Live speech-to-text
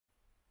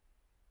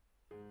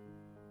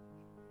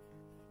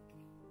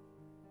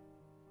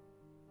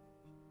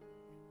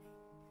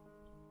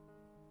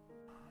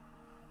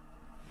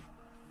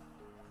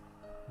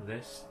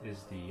this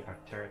is the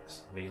Arcteryx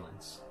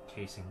Veilance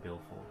casing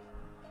billfold.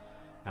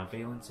 Now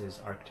Veilance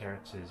is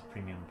Arcteryx's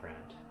premium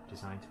brand,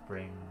 designed to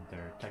bring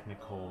their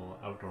technical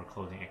outdoor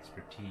clothing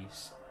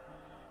expertise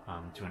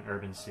to an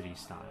urban city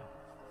style.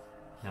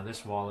 Now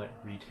this wallet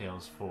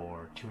retails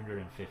for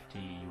 $250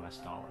 US,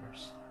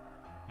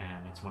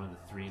 and it's one of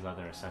the 3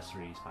 leather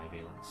accessories by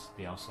Veilance.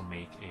 They also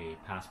make a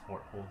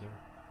passport holder,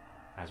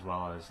 as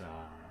well as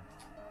a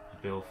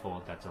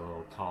billfold that's a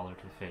little taller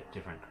to fit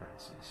different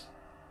currencies.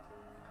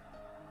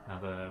 Now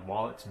the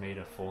wallet's made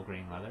of full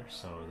grain leather,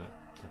 so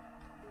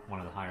one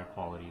of the higher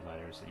quality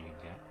leathers that you can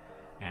get,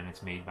 and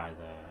it's made by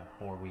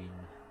the Horween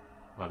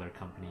Leather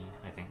Company.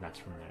 I think that's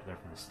from they're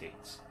from the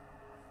States.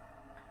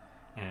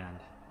 And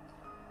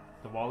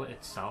the wallet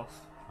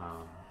itself,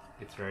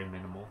 it's very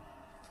minimal.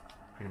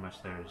 Pretty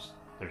much there's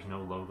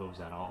no logos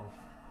at all.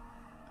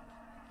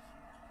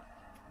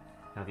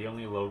 Now the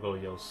only logo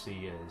you'll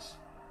see is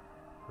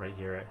right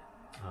here,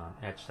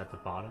 etched at the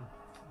bottom,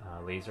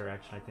 laser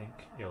etched I think.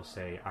 It'll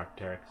say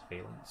Arcteryx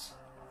Veilance.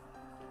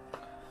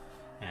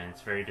 And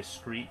it's very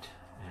discreet,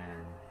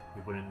 and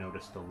you wouldn't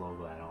notice the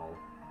logo at all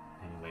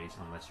anyways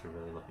unless you're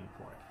really looking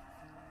for it.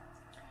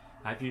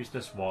 I've used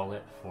this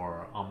wallet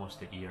for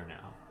almost a year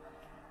now,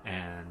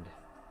 and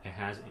it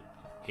has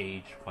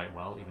aged quite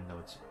well even though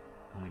it's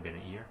only been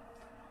a year.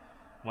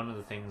 One of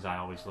the things I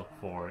always look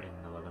for in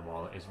the leather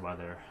wallet is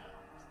whether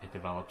it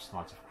develops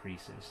lots of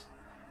creases,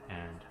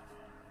 and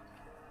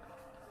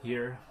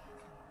here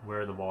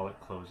where the wallet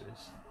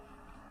closes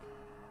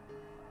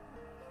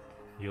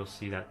you'll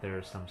see that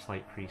there's some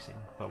slight creasing,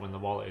 but when the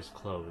wallet is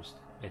closed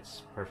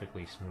it's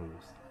perfectly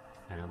smooth,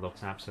 and it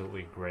looks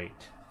absolutely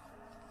great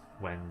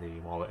when the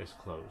wallet is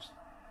closed.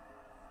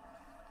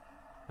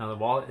 Now the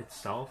wallet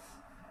itself,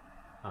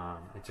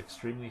 it's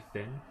extremely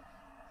thin.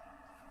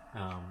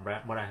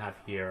 What I have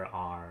here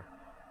are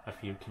a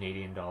few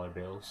Canadian dollar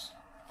bills,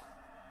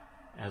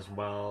 as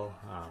well.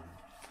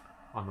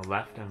 On the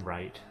left and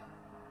right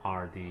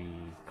are the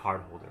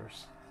card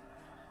holders.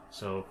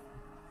 So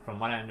from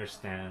what I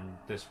understand,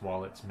 this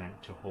wallet's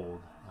meant to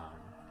hold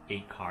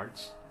 8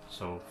 cards,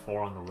 so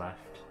 4 on the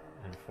left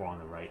and 4 on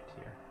the right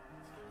here.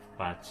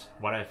 But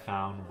what I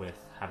found with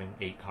having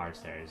 8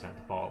 cards there is that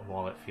the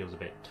wallet feels a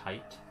bit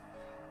tight,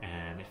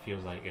 and it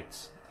feels like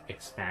it's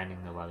expanding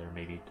the leather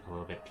maybe a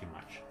little bit too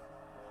much.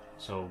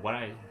 So what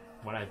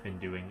I've been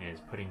doing is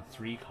putting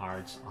 3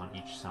 cards on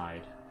each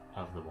side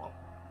of the wallet.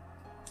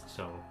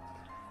 So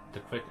the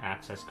quick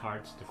access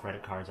cards, the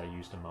credit cards I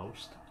use the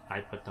most,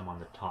 I put them on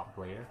the top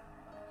layer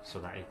so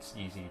that it's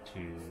easy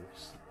to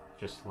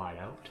just slide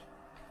out.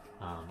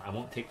 I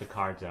won't take the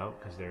cards out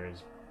because there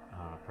is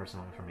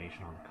personal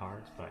information on the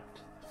cards, but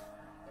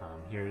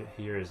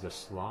here is the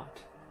slot,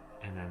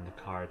 and then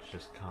the cards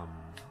just come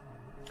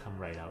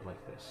right out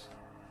like this.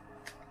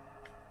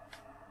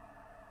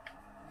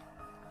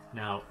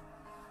 Now,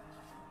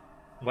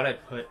 what I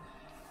put,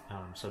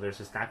 so there's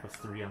a stack of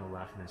 3 on the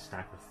left and a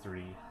stack of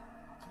 3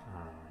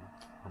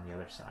 on the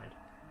other side.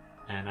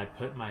 And I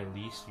put my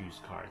least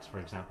used cards, for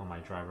example my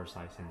driver's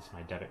license,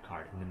 my debit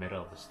card, in the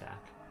middle of the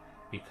stack,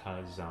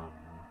 because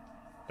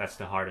that's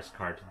the hardest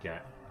card to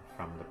get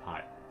from the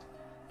pile.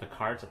 The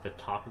cards at the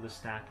top of the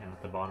stack and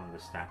at the bottom of the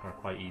stack are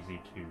quite easy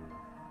to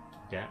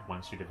get.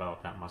 Once you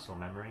develop that muscle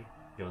memory,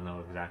 you'll know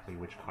exactly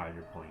which card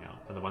you're pulling out.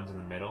 But the ones in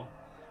the middle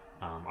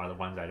are the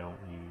ones I don't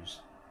use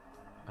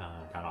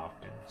that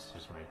often. It's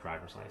just my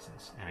driver's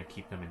license, and I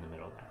keep them in the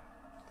middle there.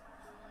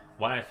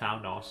 What I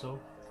found also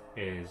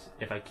is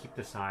if I keep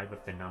the side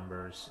with the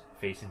numbers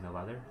facing the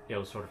leather,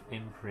 it'll sort of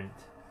imprint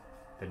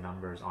the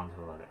numbers onto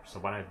the leather. So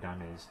what I've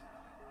done is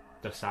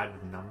the side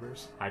with the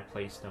numbers, I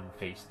place them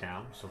face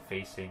down, so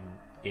facing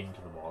into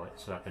the wallet,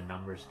 so that the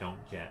numbers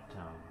don't get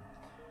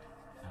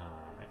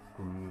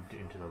grooved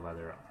into the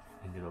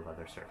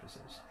leather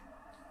surfaces.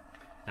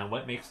 Now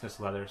what makes this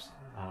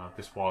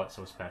wallet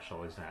so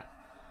special is that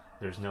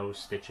there's no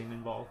stitching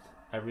involved.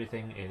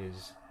 Everything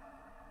is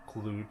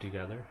glued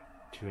together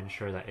to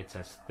ensure that it's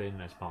as thin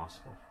as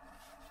possible.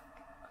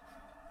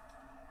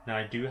 Now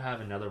I do have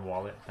another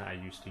wallet that I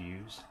used to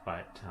use,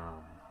 but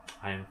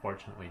I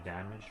unfortunately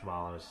damaged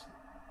while I was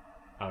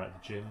out at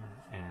the gym,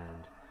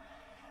 and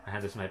I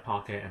had this in my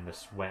pocket and the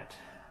sweat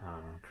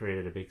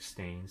created a big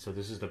stain. So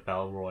this is the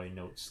Bellroy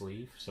Note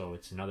Sleeve, so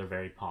it's another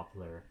very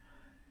popular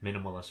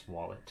minimalist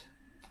wallet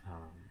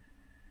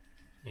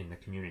in the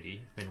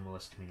community,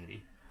 minimalist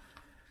community.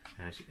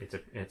 And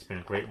it's been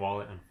a great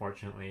wallet.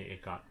 Unfortunately,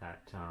 it got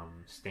that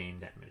stain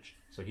damage.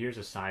 So here's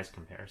a size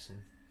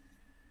comparison.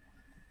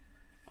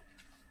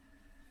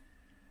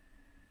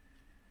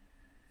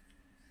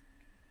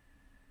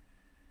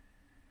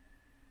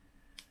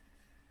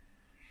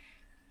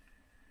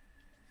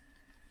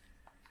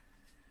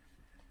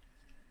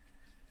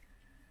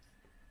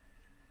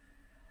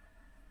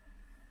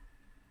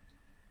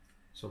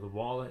 So the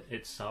wallet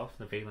itself,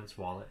 the Veilance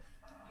wallet,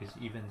 is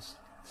even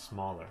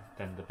smaller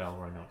than the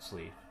Bellroy Note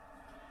Sleeve.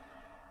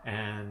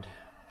 And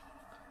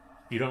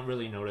you don't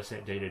really notice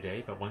it day to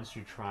day, but once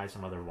you try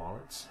some other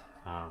wallets,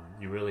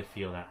 you really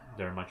feel that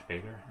they're much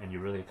bigger, and you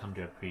really come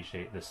to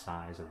appreciate the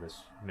size of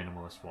this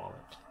minimalist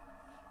wallet.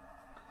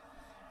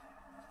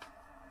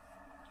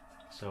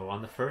 So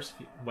on the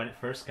when it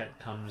first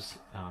comes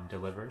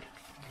delivered,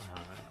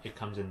 it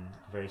comes in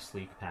very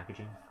sleek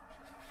packaging,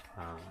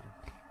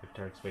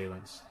 Arcteryx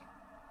Veilance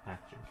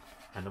packaging,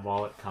 and the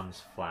wallet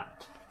comes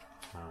flat,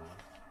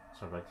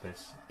 sort of like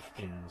this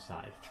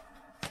inside.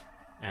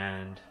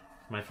 And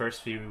my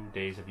first few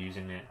days of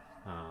using it,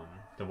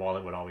 the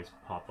wallet would always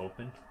pop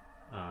open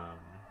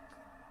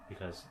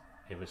because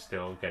it was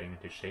still getting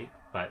into shape.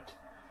 But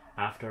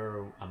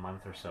after a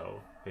month or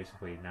so,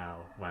 basically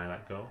now when I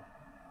let go,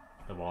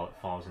 the wallet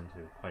falls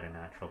into quite a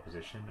natural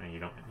position, and you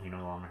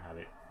no longer have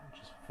it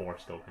just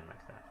forced open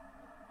like that.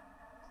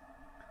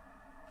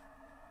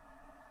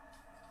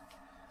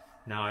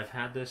 Now I've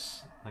had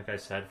this, like I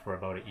said, for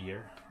about a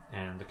year,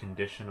 and the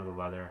condition of the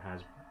leather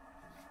has,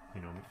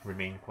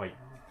 remained quite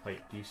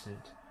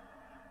decent.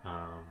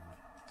 I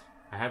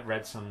have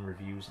read some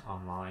reviews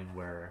online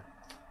where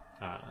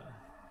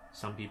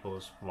some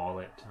people's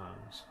wallet,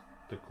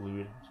 the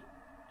glued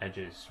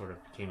edges sort of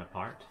came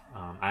apart.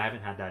 I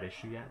haven't had that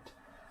issue yet.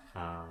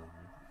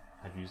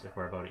 I've used it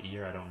for about a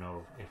year. I don't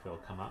know if it'll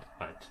come up,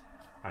 but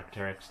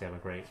Arcteryx, they have a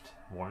great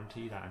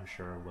warranty that I'm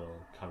sure will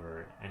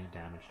cover any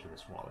damage to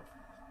this wallet.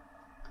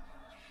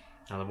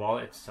 Now the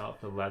wallet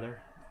itself, the leather,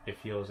 it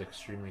feels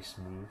extremely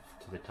smooth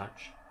to the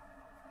touch,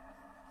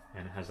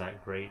 and it has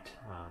that great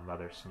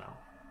leather smell.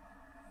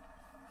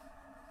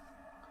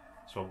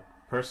 So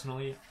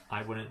personally,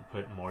 I wouldn't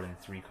put more than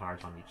 3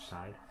 cards on each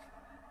side,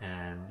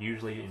 and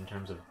usually in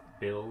terms of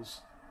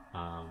bills,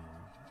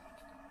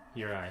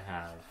 here I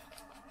have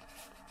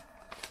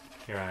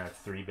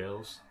 3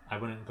 bills. I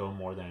wouldn't go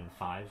more than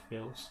 5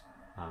 bills.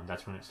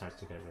 That's when it starts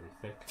to get really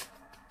thick,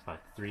 but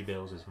 3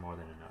 bills is more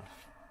than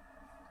enough.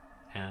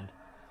 And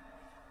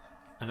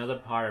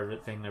another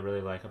thing I really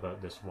like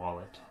about this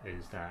wallet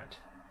is that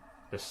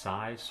the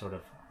size sort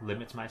of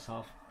limits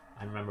myself.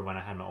 I remember when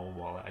I had my old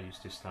wallet, I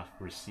used to stuff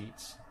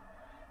receipts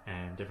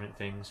and different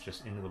things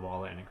just into the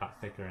wallet, and it got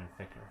thicker and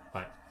thicker.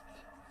 But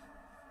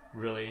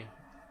really,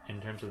 in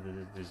terms of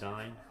the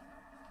design,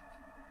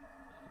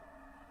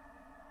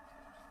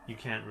 you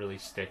can't really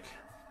stick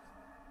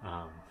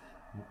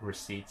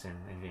receipts and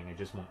anything. It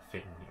just won't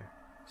fit in here.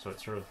 So it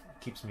sort of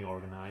keeps me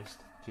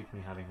organized, keeps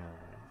me having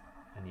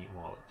a neat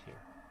wallet here.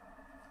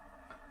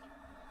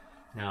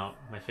 Now,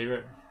 my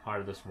favorite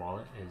part of this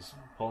wallet is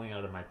pulling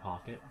out of my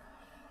pocket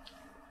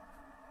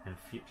and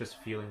just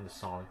feeling the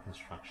solid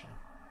construction.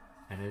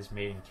 And it is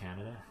made in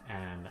Canada,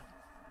 and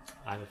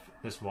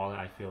this wallet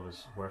I feel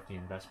is worth the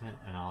investment,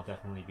 and I'll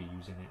definitely be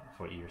using it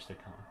for years to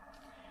come.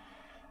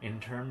 In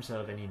terms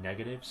of any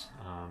negatives,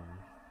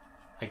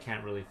 I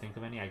can't really think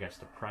of any. I guess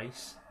the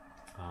price.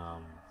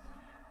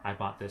 I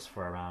bought this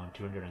for around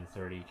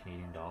 230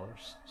 Canadian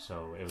dollars,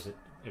 so it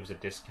was a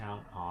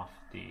discount off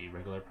the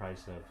regular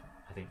price of,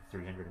 I think,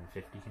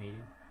 350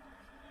 Canadian.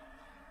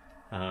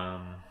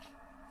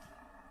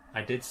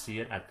 I did see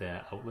it at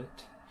the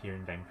outlet here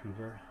in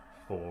Vancouver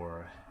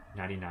for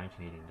 99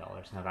 Canadian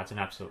dollars. Now that's an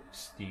absolute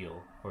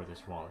steal for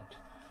this wallet,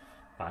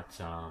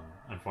 but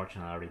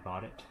unfortunately I already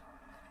bought it.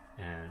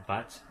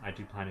 But I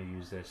do plan to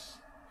use this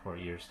for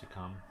years to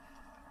come.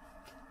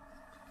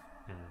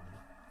 And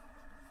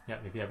yeah,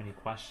 if you have any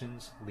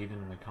questions, leave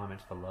them in the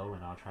comments below,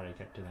 and I'll try to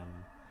get to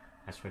them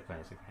as quickly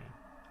as I can.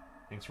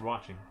 Thanks for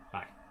watching.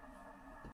 Bye.